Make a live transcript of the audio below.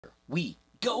We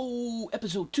go!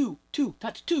 Episode 2,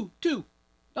 that's 2,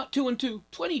 not 2 and 2,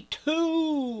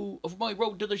 22 of my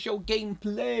Road to the Show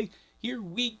gameplay. Here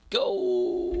we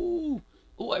go!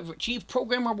 Oh, I've achieved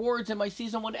program rewards in my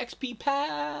Season 1 XP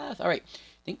path. Alright,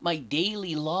 I think my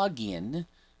daily login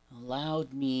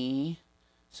allowed me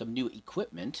some new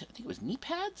equipment. I think it was knee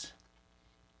pads?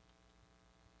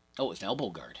 Oh, it's an elbow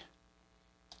guard.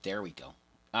 There we go.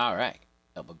 Alright,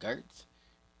 elbow guards.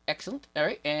 Excellent. All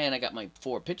right, and I got my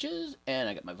 4 pitches, and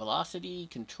I got my velocity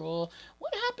control.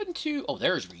 What happened to... Oh,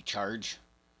 there's recharge.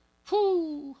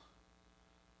 Whoo!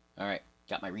 All right,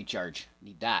 got my recharge.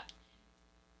 Need that.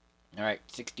 All right,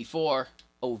 64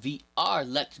 OVR.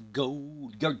 Let's go.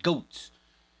 Goats.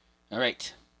 All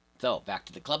right, so back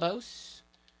to the clubhouse,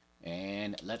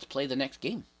 and let's play the next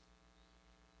game.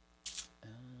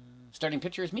 Starting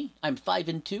pitcher is me. I'm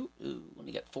 5-2. Ooh,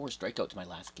 only got 4 strikeouts my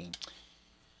last game.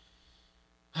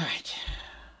 All right.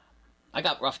 I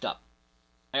got roughed up.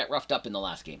 I got roughed up in the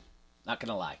last game. Not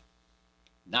gonna lie.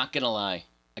 Not gonna lie.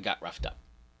 I got roughed up.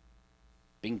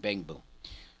 Bing, bang, boom.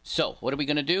 So, what are we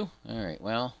gonna do? All right,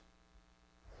 well.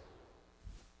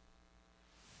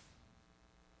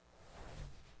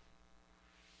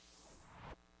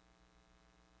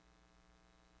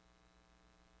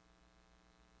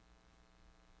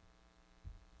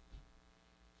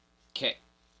 Okay.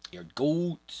 Your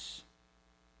goats.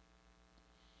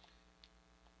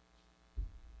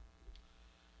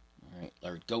 Alright,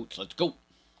 our goats, let's go.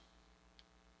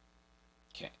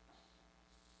 Okay.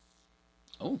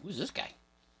 Oh, who's this guy?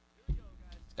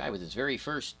 This guy with his very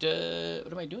first,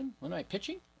 what am I doing? What am I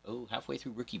pitching? Oh, halfway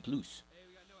through Rookie Blues.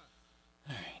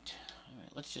 Alright,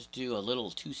 let's just do a little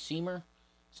 2-seamer.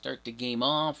 Start the game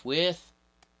off with...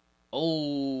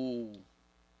 Oh.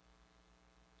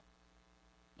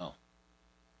 Oh.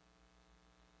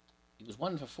 He was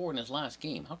 1 for 4 in his last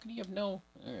game. How can he have no...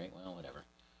 Alright, well, whatever.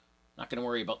 Not gonna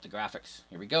worry about the graphics.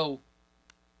 Here we go.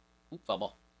 Oop, foul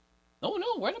ball. No,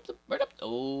 no, right up.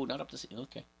 Oh, not up the.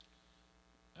 Okay.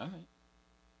 All right.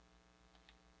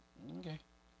 Okay.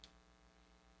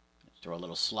 Let's throw a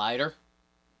little slider.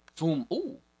 Boom.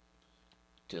 Ooh.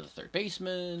 To the third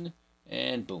baseman,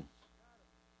 and boom.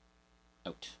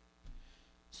 Out.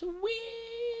 Sweet.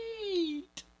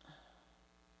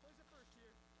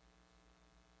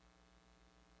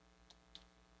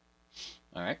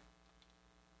 All right.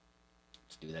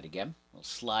 Do that again. A little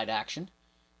slide action.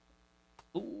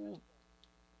 Ooh.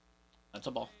 That's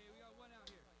a ball.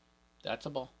 That's a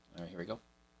ball. All right, here we go.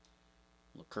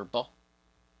 A little curveball.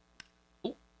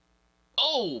 Ooh.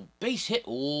 Oh, base hit.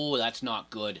 Oh, that's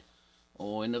not good.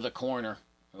 Oh, into the corner.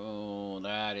 Oh,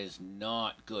 that is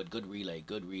not good. Good relay.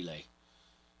 Good relay.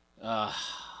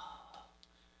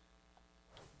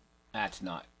 That's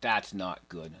not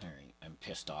good. All right, I'm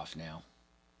pissed off now.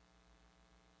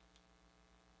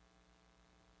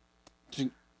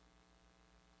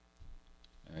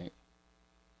 All right.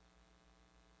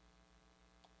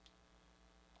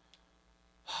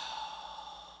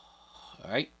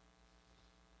 All right.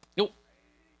 Nope.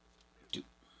 Two.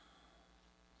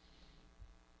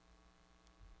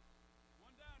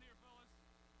 One down here, fellas.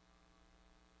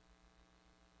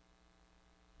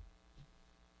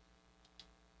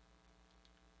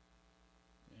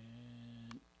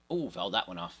 And oh, fouled that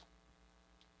one off.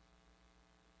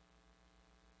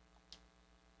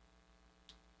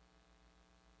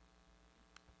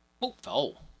 Oh,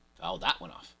 fouled that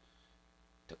one off.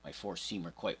 Took my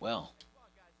 4-seamer quite well.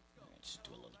 Right, just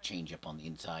do a little change up on the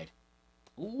inside.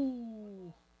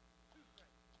 Ooh.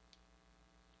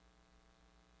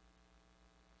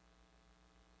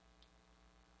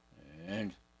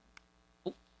 And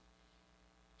oh,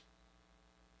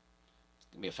 it's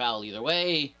gonna be a foul either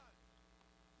way.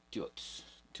 2 outs.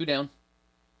 2 down.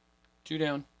 2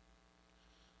 down.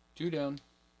 2 down.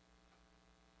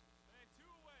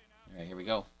 All right, here we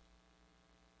go.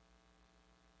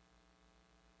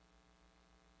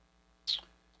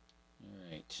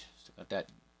 Alright, still got that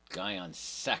guy on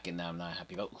second that I'm not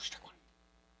happy about. Ooh, strike one.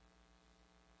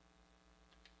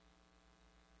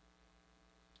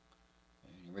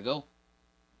 And here we go.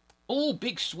 Oh,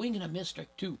 big swing and a miss,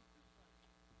 strike 2.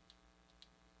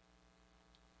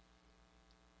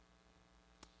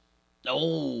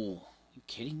 Oh, you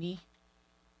kidding me?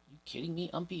 You kidding me,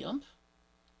 umpy ump?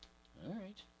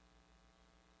 Alright.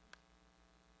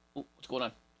 Oh, what's going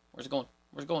on? Where's it going?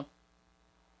 Where's it going?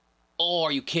 Oh,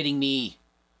 are you kidding me?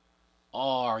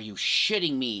 Oh, are you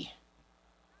shitting me?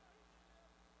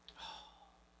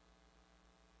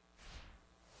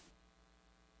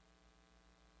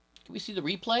 Can we see the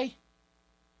replay?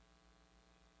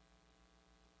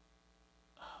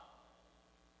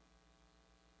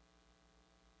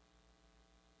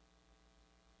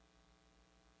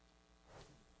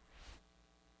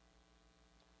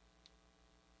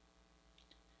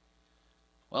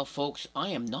 Well, folks, I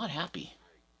am not happy.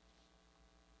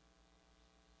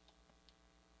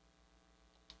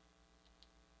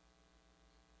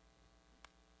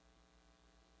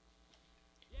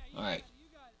 All right.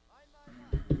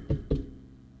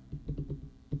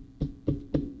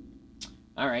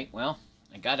 All right, well,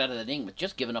 I got out of the inning with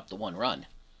just giving up the 1 run.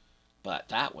 But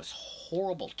that was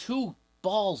horrible. 2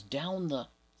 balls down the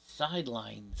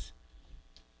sidelines.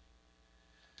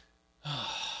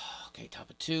 Okay, top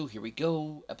of 2. Here we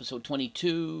go. Episode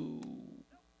 22.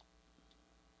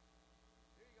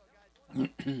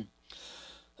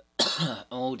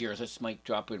 Oh dear, this might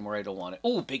drop in where I don't want it.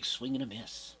 Oh, big swing and a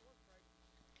miss.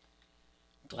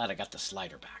 Glad I got the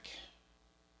slider back.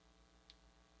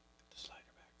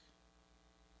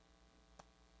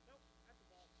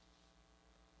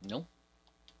 No.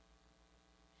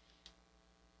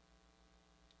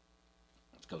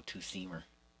 Let's go 2-seamer.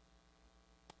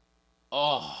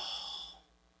 Oh,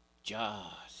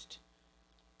 just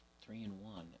 3-1.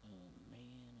 Oh man,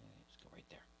 let's go right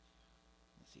there.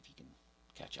 Let's see if he can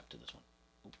catch up to this one.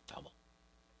 Oh, foul ball.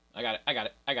 I got it. I got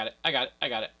it. I got it. I got it. I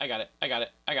got it. I got it. I got it.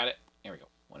 I got it. There we go.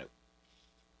 1 out.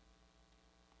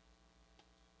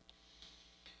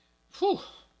 Whew.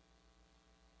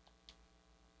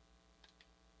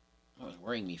 That was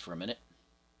worrying me for a minute.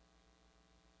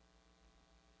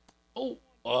 Oh.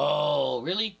 Oh,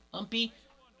 really? Umpy?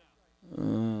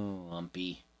 Oh,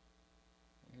 Umpy.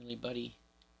 Really, buddy?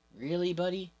 Really,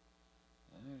 buddy?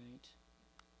 Alright.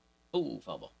 Oh,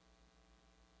 foul ball.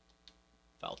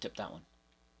 Foul tip that one.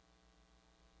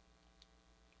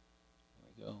 There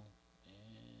we go.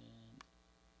 And...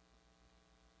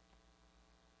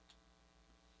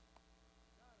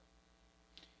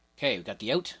 okay, we got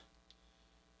the out.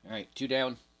 Alright, 2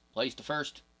 down. Plays to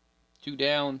first. 2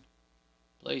 down.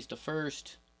 Plays to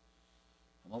first.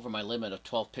 I'm over my limit of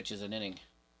 12 pitches an inning.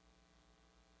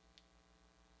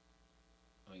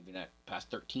 I'm even at past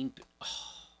 13. Oh,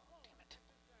 damn it.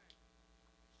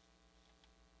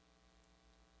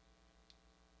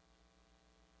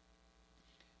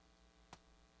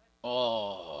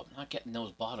 Oh, I'm not getting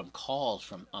those bottom calls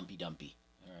from Umpy Dumpy.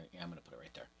 Alright, yeah, I'm going to put it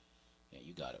right there. Yeah,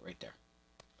 you got it right there.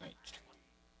 Right.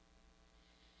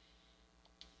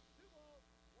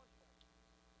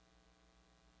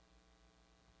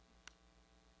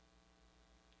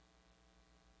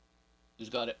 Who's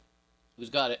got it?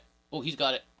 Who's got it? Oh, he's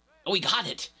got it. Oh, he got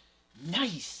it.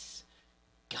 Nice.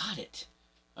 Got it.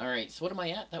 All right, so what am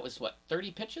I at? That was, what, 30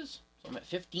 pitches? So I'm at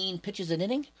 15 pitches an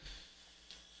inning.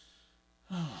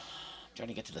 Trying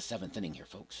to get to the 7th inning here,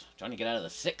 folks. Trying to get out of the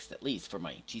 6th, at least, for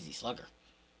my cheesy slugger.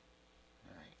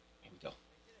 All right, here we go.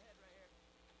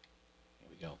 Here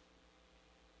we go.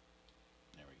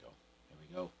 There we go. There we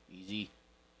go. Easy.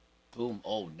 Boom.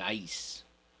 Oh, nice.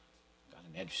 Got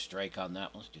an edge strike on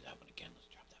that one. Let's do that one again. Let's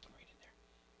drop that one right in there.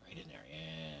 Right in there.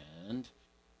 And...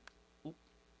 oop,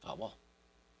 foul ball.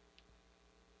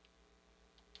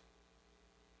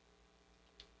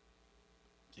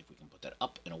 See if we can put that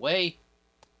up and away.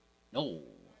 No. There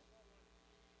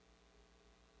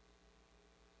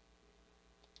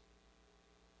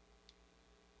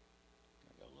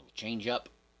we go. A little change up.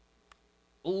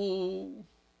 Ooh.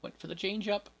 Went for the change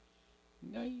up.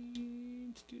 Nice.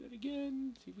 Let's do that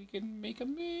again. See if we can make a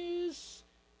miss.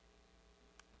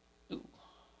 Ooh.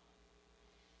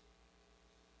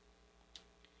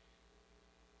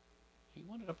 He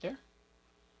wanted up there.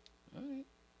 Alright.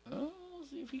 Oh,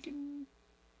 see if he can...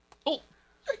 oh!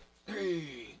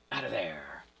 Hey! Out of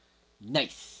there.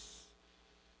 Nice.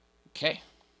 Okay.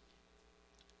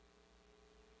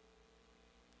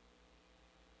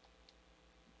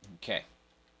 Okay.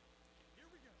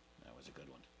 That was a good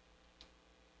one.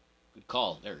 Good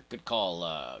call there. Good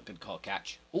call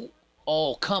catch. Oh,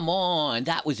 oh, come on.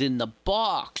 That was in the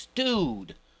box,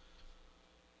 dude.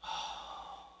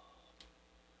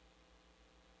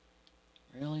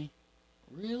 Really?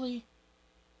 Really?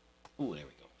 Oh, there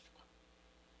we go.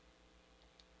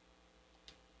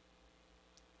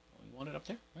 Oh, you want it up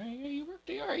there? All right, yeah, you worked.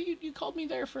 All right, you called me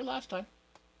there for last time.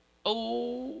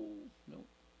 Oh, no.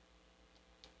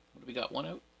 What do we got? 1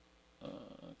 out?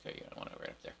 Okay, yeah, 1 out right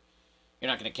up there. You're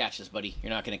not going to catch this, buddy.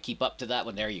 You're not going to keep up to that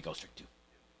one. There you go, strike 2.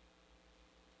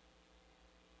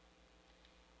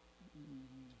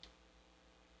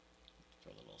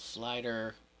 Throw a little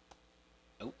slider.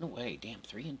 Oh, no way. Damn,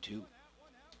 3-2.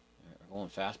 Right, we're going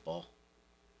fastball.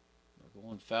 We're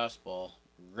going fastball.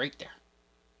 Right there.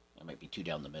 That might be 2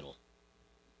 down the middle.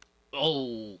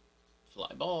 Oh,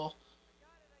 fly ball.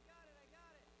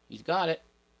 He's got it.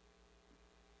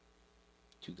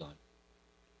 2 gone.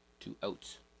 2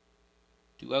 outs.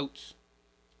 2 outs.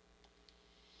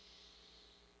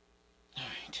 All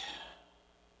right.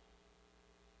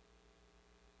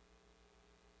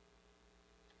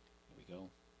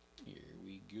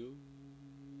 go.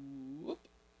 Whoop.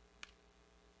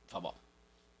 Foul ball.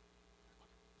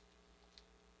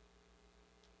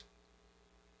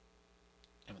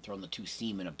 I haven't thrown the two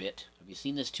seam in a bit. Have you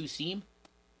seen this two seam?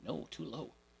 No, too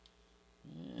low.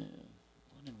 1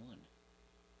 and 1.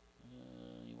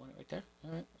 You want it right there?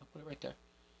 All right, I'll put it right there.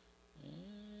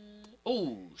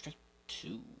 Oh, strike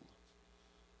 2.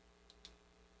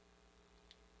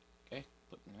 Okay,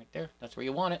 putting right there. That's where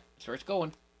you want it. That's where it's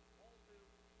going.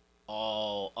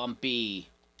 Oh, Umpy.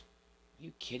 Are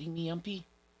you kidding me, Umpy?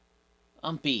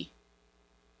 Umpy.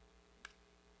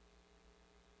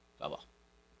 Foul ball.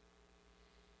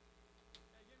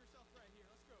 Hey, give yourself right here.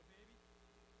 Let's go, baby.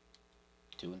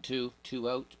 2 and 2. 2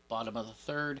 out. Bottom of the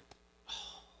third.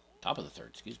 Oh, top of the third,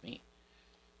 excuse me.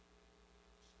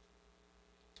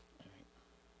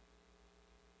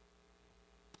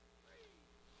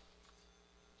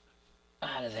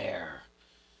 Out of there.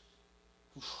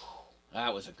 Whew,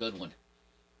 that was a good one.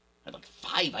 I had like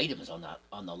 5 items on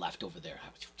the left over there.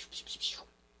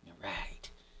 All right.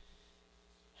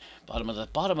 Bottom of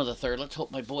the third. Let's hope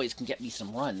my boys can get me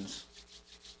some runs.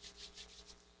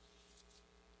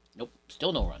 Nope,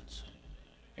 still no runs.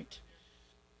 Right.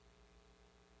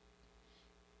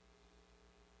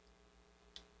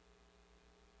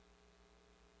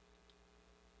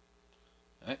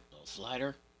 All right, little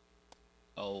slider.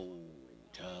 Oh,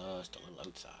 just a little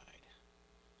outside.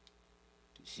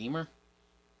 Two-seamer.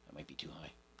 That might be too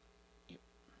high. Yep.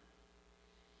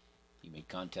 He made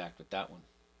contact with that one.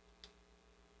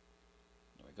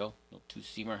 There we go. Little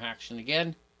two-seamer action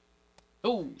again.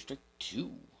 Oh, strike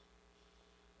 2.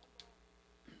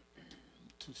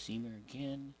 Two-seamer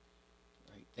again.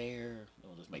 Right there.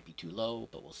 Oh, this might be too low,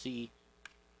 but we'll see.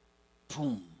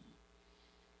 Boom.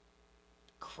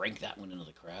 Crank that one into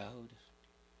the crowd.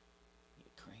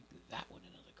 Crank that one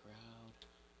into the crowd.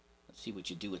 Let's see what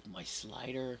you do with my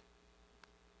slider.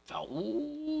 Foul.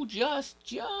 Ooh, just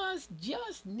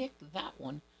nicked that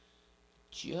one.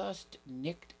 Just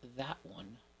nicked that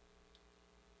one.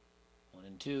 1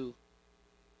 and 2.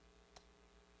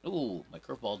 Ooh, my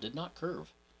curveball did not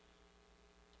curve.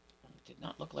 It did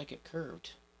not look like it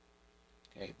curved.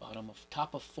 Okay,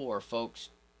 top of 4, folks.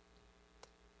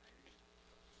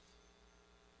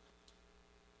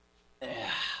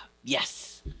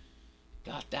 Yes!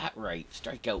 Got that right.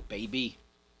 Strikeout, baby.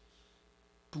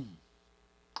 Boom.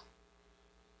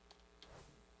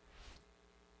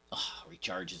 Oh,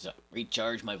 recharges up.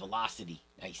 Recharge my velocity.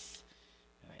 Nice.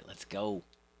 All right, let's go.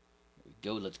 Here we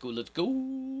go. Let's go. Let's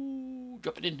go.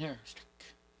 Drop it in there. Strike.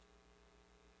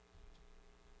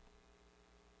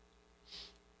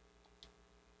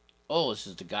 Oh, this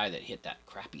is the guy that hit that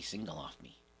crappy single off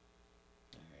me.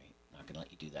 All right, not gonna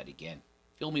let you do that again.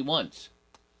 Fill me once.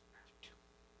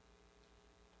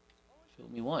 Fill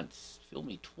me once. Fill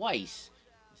me twice.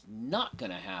 It's not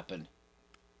gonna happen.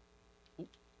 Oop.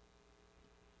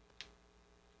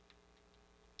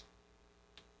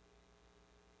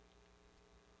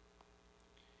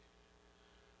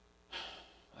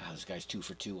 Wow, this guy's 2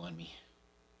 for 2 on me.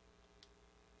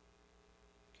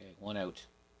 Okay, 1 out.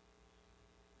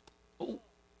 Oh,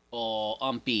 oh,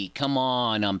 Umpy, come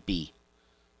on, Umpy.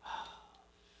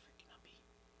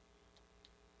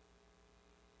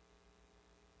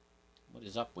 What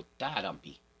is up with that,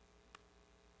 Umpy?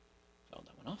 Fouled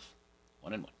that one off.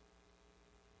 1 and 1.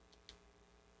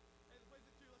 Hey, the plays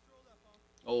at 2. Let's roll that phone.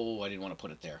 Oh, I didn't want to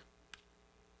put it there.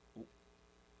 Oh,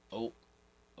 oh,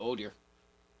 oh dear.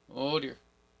 Oh dear.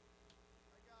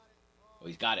 I got it. Oh,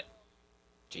 he's got it.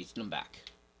 Chasing him back.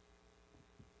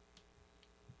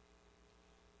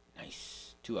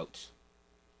 Nice. 2 outs.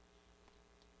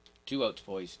 2 outs,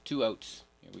 boys. 2 outs.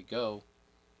 Here we go.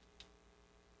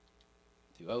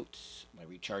 2 outs. My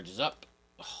recharge is up.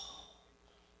 Oh.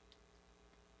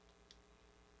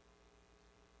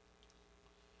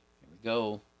 Here we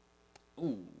go.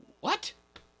 Ooh, what?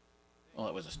 Oh,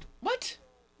 that was a... What?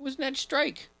 It was an edge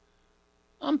strike.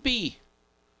 Umpy.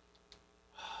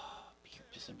 You're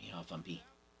pissing me off, Umpy.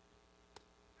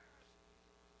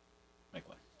 Make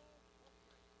one.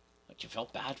 But you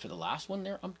felt bad for the last one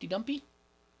there, Umpty Dumpy?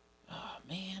 Oh,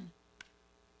 man.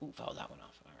 Ooh, fouled that one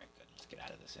off. All right, good. Let's get out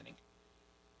of this inning.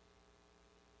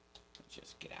 Let's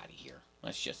just get out of here.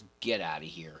 Let's just get out of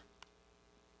here.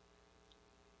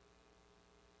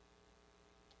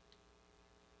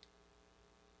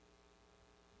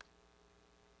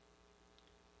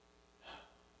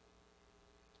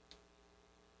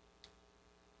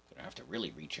 Gonna have to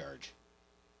really recharge.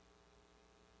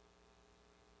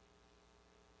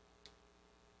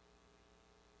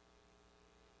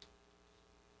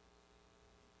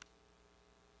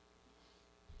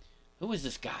 Who is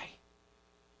this guy?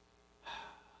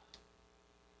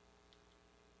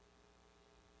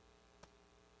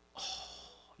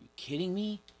 kidding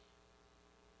me?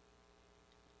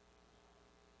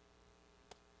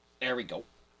 There we go.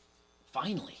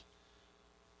 Finally.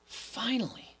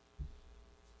 Finally.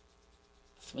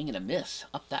 Swing and a miss.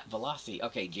 Up that velocity.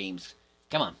 Okay, James.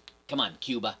 Come on. Come on,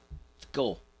 Cuba. Let's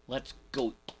go. Let's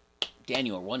go.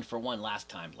 Daniel, 1 for 1 last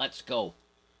time. Let's go.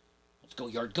 Let's go,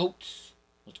 Yard Goats.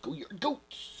 Let's go, Yard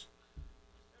Goats.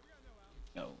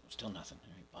 No, still nothing.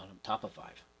 All right, bottom, top of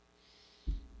 5.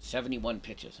 71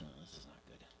 pitches. Oh, this is not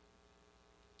good.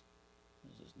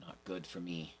 This is not good for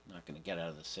me. Not going to get out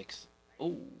of the 6th.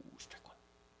 Oh, strike 1.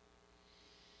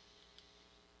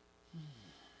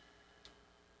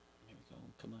 There we go.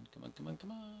 Come on, come on, come on,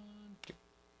 come on.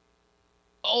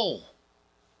 Oh!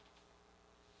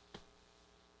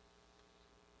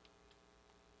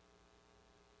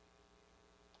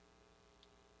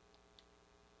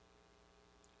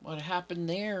 What happened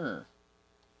there?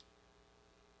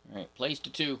 Alright, plays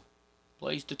to 2.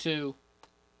 Plays to 2.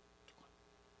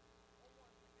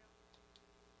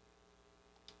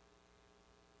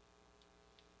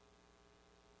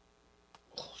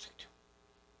 Oh, strike 2.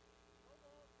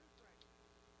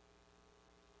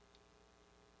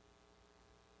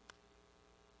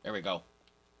 There we go.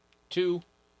 2.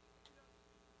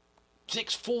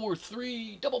 6, 4,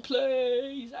 3. Double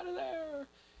plays out of there.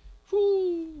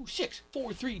 Whoo! 6,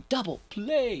 4, 3. Double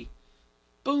play.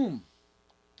 Boom.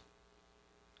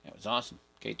 That was awesome.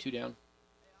 Okay, 2 down.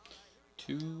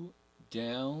 2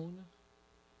 down.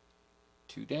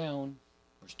 2 down.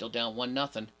 We're still down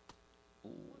 1-0. Ooh,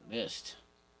 missed.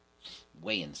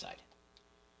 Way inside.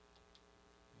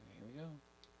 Here we go.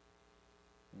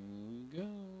 Here we go.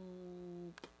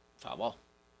 Foul ball.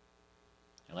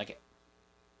 I like it.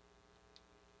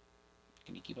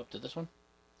 Can you keep up to this one?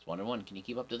 It's 1-1. Can you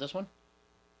keep up to this one?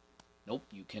 Nope,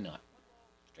 you cannot.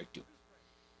 Strike 2.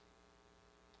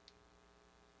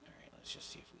 Alright, let's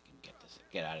just see if we can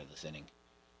get out of this inning.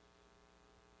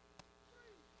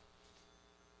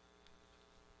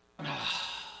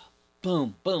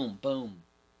 Boom, boom, boom.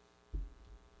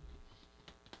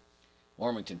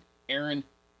 Warmington, Aaron,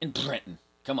 and Brenton.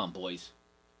 Come on, boys.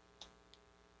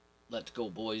 Let's go,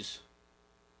 boys.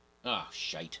 Ah,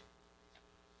 shite.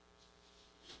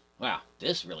 Wow,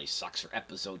 this really sucks for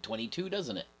episode 22,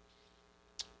 doesn't it?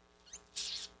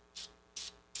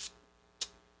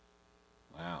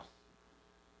 Wow.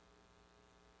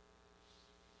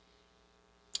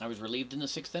 I was relieved in the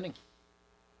 6th inning.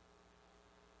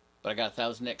 But I got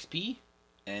 1,000 XP,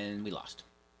 and we lost.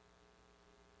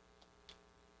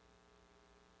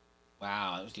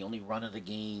 Wow, that was the only run of the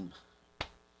game.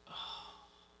 Oh,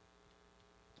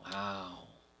 wow.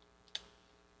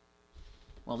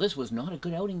 Well, this was not a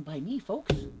good outing by me,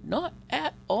 folks. Not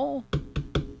at all.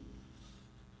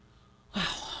 Wow.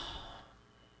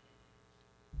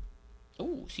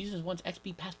 Oh, Seasons 1's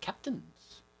XP past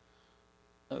captains.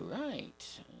 All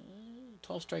right.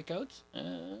 12 strikeouts.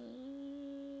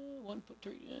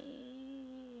 1.3.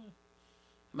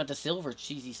 I'm at the silver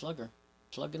cheesy slugger.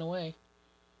 Slugging away.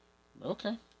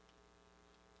 Okay.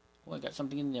 Oh, I got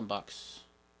something in the inbox.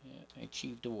 Yeah, I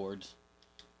achieved awards.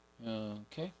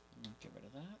 Okay. Get rid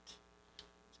of that.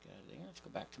 Let's get out of there. Let's go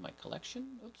back to my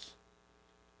collection. Oops.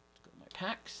 Let's go to my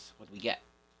packs. What do we get?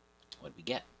 What do we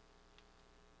get?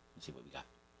 Let's see what we got.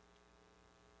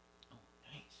 Oh,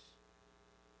 nice.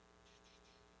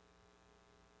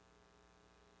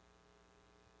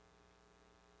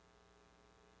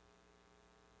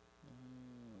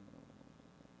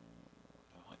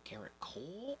 Do I want Garrett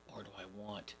Cole or do I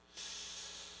want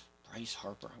Bryce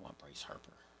Harper? I want Bryce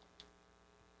Harper.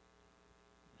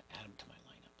 Add him to my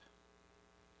lineup.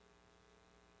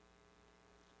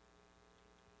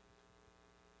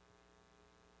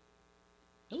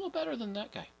 A little better than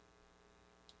that guy.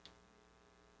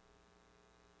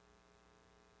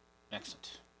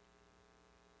 Excellent.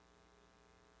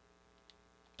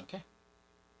 Okay.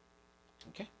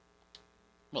 Okay.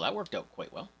 Well, that worked out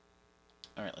quite well.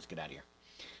 All right, let's get out of here.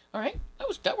 All right,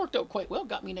 that worked out quite well.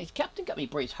 Got me a nice captain. Got me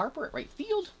Bryce Harper at right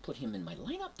field. Put him in my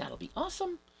lineup. That'll be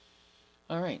awesome.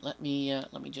 All right, let me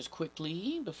just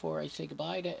quickly, before I say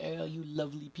goodbye to all you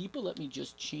lovely people, let me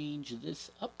just change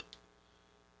this up.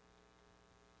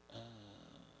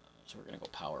 So we're going to go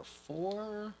power 4. We're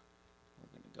going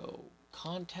to go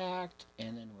contact,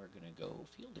 and then we're going to go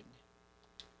fielding.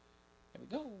 There we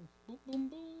go. Boom, boom,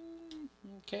 boom.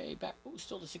 Okay, back. Oh,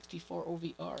 still the 64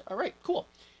 OVR. All right, cool.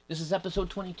 This is episode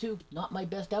 22. Not my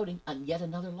best outing, and yet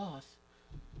another loss.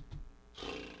 All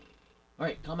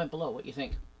right, comment below what you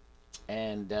think.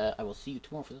 And I will see you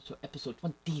tomorrow for this episode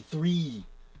 23.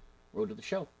 Road to the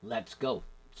show. Let's go.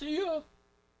 See ya.